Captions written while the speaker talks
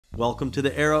Welcome to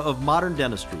the era of modern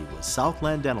dentistry with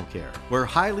Southland Dental Care, where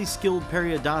highly skilled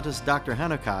periodontist Dr.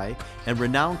 Hanakai and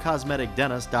renowned cosmetic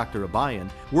dentist Dr. Abayan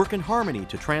work in harmony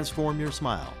to transform your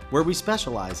smile, where we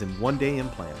specialize in one-day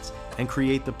implants and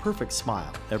create the perfect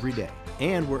smile every day,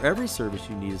 and where every service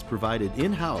you need is provided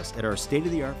in-house at our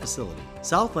state-of-the-art facility.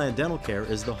 Southland Dental Care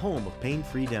is the home of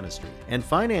pain-free dentistry, and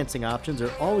financing options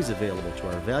are always available to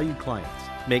our valued clients.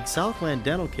 Make Southland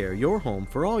Dental Care your home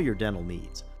for all your dental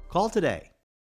needs. Call today.